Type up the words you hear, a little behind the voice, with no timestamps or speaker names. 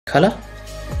color.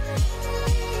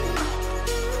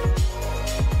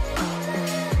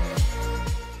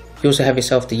 You also have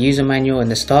yourself the user manual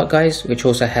and the start guides, which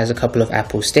also has a couple of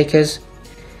Apple stickers.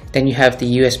 Then you have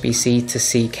the USB-C to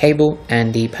C cable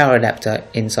and the power adapter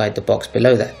inside the box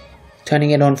below that.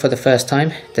 Turning it on for the first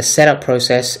time, the setup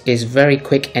process is very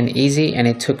quick and easy, and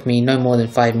it took me no more than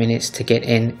 5 minutes to get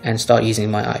in and start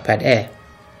using my iPad Air.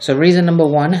 So reason number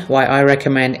one why I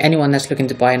recommend anyone that's looking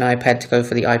to buy an iPad to go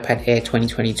for the iPad Air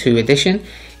 2022 edition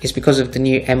is because of the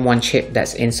new M1 chip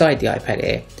that's inside the iPad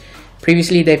Air.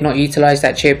 Previously, they've not utilized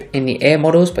that chip in the Air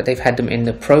models, but they've had them in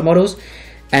the Pro models.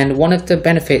 And one of the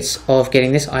benefits of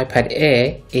getting this iPad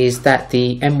Air is that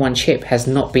the M1 chip has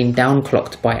not been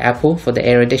downclocked by Apple for the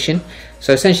Air edition.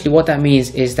 So essentially what that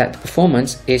means is that the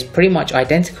performance is pretty much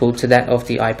identical to that of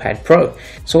the iPad Pro.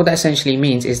 So what that essentially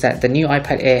means is that the new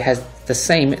iPad Air has the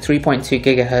same 3.2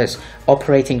 GHz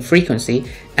operating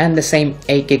frequency and the same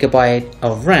 8 GB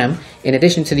of RAM in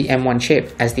addition to the M1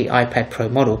 chip as the iPad Pro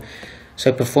model.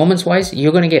 So performance wise,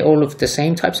 you're going to get all of the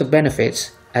same types of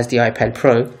benefits as the iPad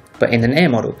Pro, but in an Air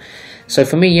model. So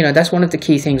for me, that's one of the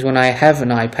key things when I have an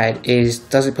iPad is,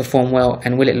 does it perform well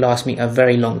and will it last me a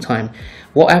very long time?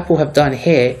 What Apple have done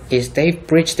here is they've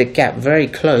bridged the gap very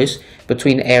close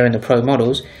between the Air and the Pro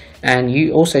models, and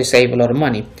you also save a lot of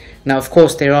money. Now, of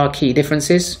course, there are key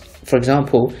differences. For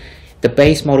example, the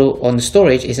base model on the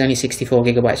storage is only 64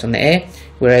 GB on the Air,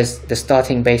 whereas the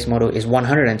starting base model is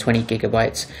 120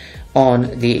 GB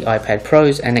on the iPad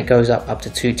Pros, and it goes up to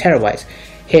 2 TB.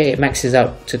 Here it maxes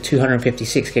out to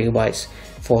 256 GB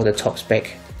for the top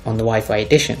spec on the Wi-Fi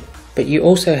edition. But you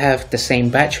also have the same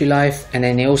battery life, and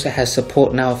then it also has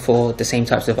support now for the same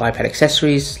types of iPad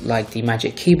accessories like the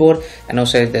Magic Keyboard and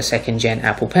also the 2nd gen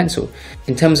Apple Pencil.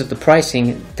 In terms of the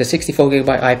pricing, the 64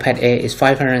 GB iPad Air is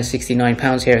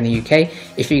 £569 here in the UK.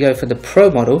 If you go for the Pro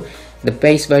model, the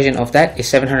base version of that is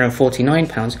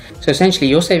 £749. So essentially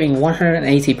you're saving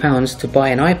 £180 to buy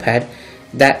an iPad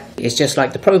that is just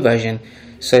like the Pro version.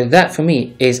 So that for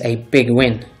me is a big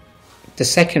win. The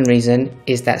second reason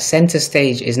is that Center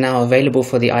Stage is now available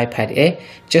for the iPad Air,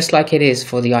 just like it is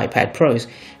for the iPad Pros.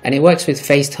 And it works with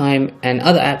FaceTime and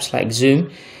other apps like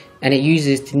Zoom, and it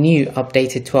uses the new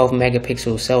updated 12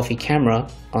 megapixel selfie camera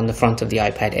on the front of the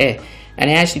iPad Air.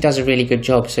 And it actually does a really good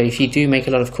job, so if you do make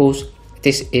a lot of calls,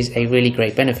 this is a really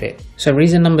great benefit. So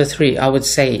reason number three, I would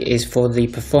say, is for the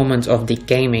performance of the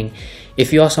gaming.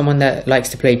 If you are someone that likes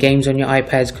to play games on your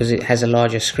iPads because it has a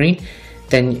larger screen,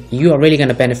 then you are really going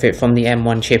to benefit from the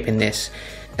M1 chip in this.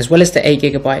 As well as the 8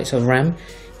 GB of RAM,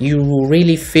 you will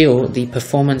really feel the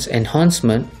performance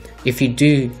enhancement if you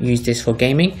do use this for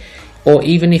gaming, or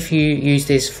even if you use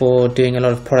this for doing a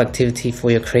lot of productivity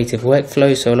for your creative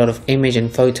workflow, so a lot of image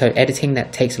and photo editing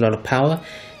that takes a lot of power.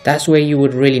 That's where you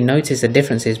would really notice the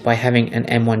differences by having an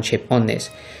M1 chip on this.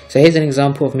 So here's an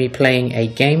example of me playing a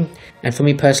game, and for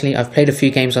me personally, I've played a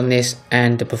few games on this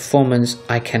and the performance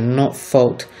I cannot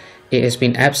fault. It has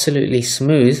been absolutely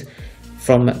smooth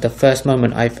from the first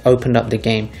moment I've opened up the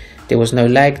game. There was no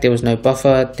lag, there was no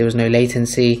buffer, there was no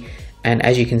latency, and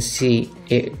as you can see,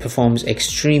 it performs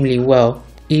extremely well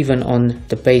even on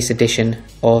the base edition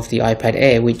of the iPad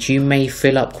Air, which you may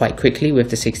fill up quite quickly with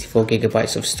the 64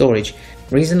 GB of storage.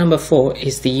 Reason number four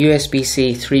is the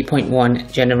USB-C 3.1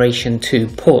 Generation 2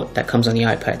 port that comes on the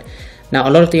iPad. Now,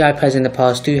 a lot of the iPads in the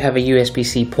past do have a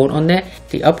USB-C port on there.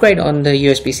 The upgrade on the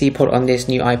USB-C port on this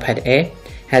new iPad Air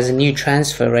has a new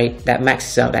transfer rate that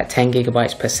maxes out at 10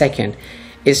 GB per second.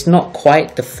 It's not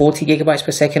quite the 40 GB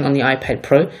per second on the iPad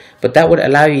Pro, but that would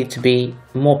allow you to be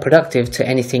more productive to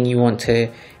anything you want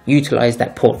to utilize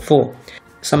that port for.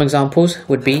 Some examples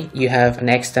would be you have an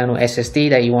external SSD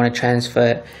that you want to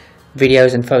transfer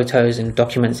videos and photos and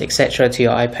documents, etc. to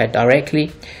your iPad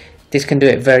directly. This can do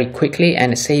it very quickly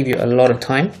and save you a lot of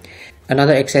time.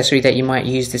 Another accessory that you might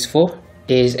use this for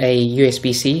is a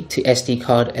USB-C to SD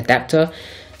card adapter.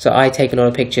 So I take a lot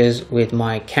of pictures with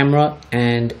my camera,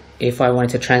 and if I wanted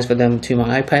to transfer them to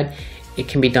my iPad, it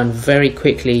can be done very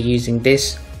quickly using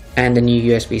this and the new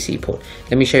USB-C port.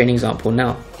 Let me show you an example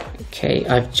now. Okay,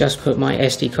 I've just put my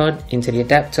SD card into the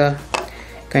adapter.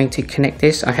 Going to connect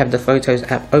this. I have the Photos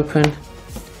app open.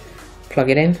 Plug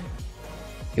it in.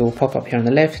 It will pop up here on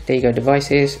the left. There you go,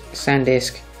 devices,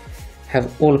 SanDisk.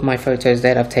 Have all of my photos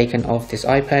that I've taken of this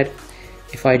iPad.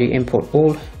 If I do import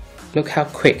all, look how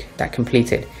quick that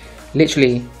completed.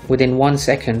 Literally within 1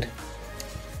 second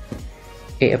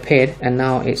it appeared, and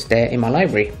now it's there in my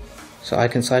library. So I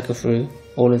can cycle through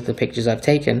all of the pictures I've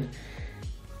taken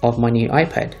of my new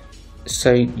iPad.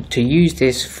 So to use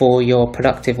this for your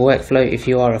productive workflow, if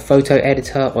you are a photo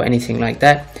editor or anything like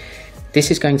that,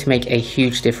 this is going to make a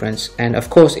huge difference. And of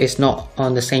course it's not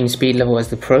on the same speed level as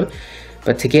the Pro,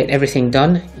 but to get everything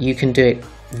done, you can do it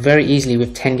very easily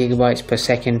with 10 gigabytes per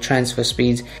second transfer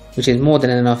speeds, which is more than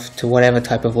enough to whatever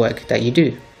type of work that you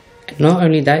do. Not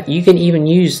only that, you can even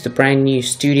use the brand new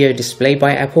Studio Display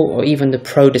by Apple or even the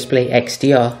Pro Display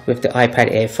XDR with the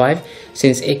iPad Air 5,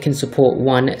 since it can support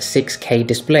one 6K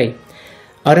display.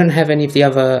 I don't have any of the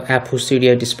other Apple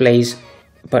Studio displays,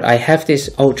 but I have this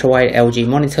ultra-wide LG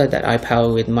monitor that I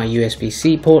power with my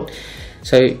USB-C port.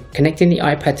 So connecting the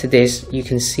iPad to this, you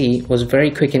can see, was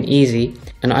very quick and easy,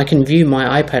 and I can view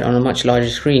my iPad on a much larger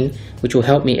screen, which will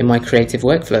help me in my creative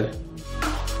workflow.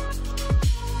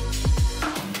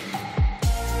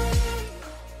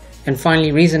 And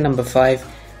finally, reason number 5,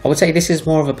 I would say this is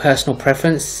more of a personal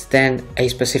preference than a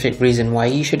specific reason why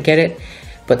you should get it,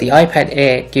 but the iPad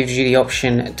Air gives you the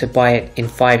option to buy it in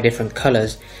 5 different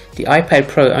colors. The iPad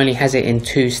Pro only has it in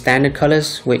 2 standard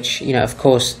colors, which, of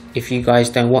course, if you guys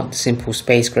don't want the simple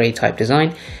space gray type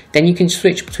design, then you can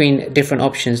switch between different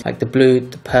options like the blue,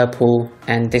 the purple,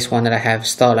 and this one that I have,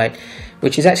 Starlight,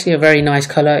 which is actually a very nice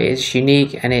color. It's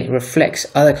unique and it reflects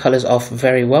other colors off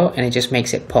very well, and it just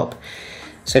makes it pop.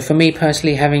 So for me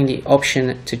personally, having the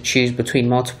option to choose between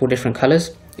multiple different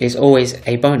colors is always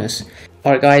a bonus.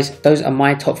 Alright guys, those are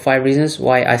my top 5 reasons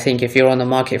why I think if you're on the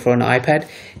market for an iPad,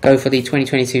 go for the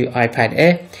 2022 iPad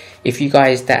Air. If you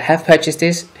guys that have purchased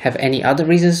this have any other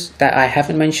reasons that I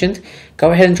haven't mentioned,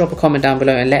 go ahead and drop a comment down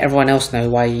below and let everyone else know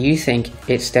why you think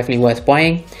it's definitely worth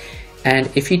buying.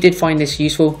 And if you did find this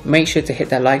useful, make sure to hit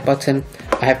that like button.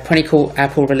 I have pretty cool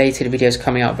Apple related videos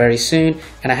coming out very soon,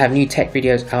 and I have new tech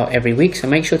videos out every week, so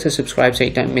make sure to subscribe so you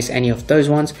don't miss any of those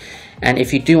ones. And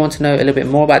if you do want to know a little bit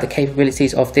more about the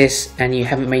capabilities of this and you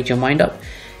haven't made your mind up,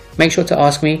 make sure to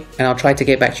ask me and I'll try to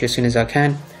get back to you as soon as I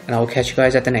can, and I will catch you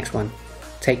guys at the next one.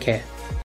 Take care.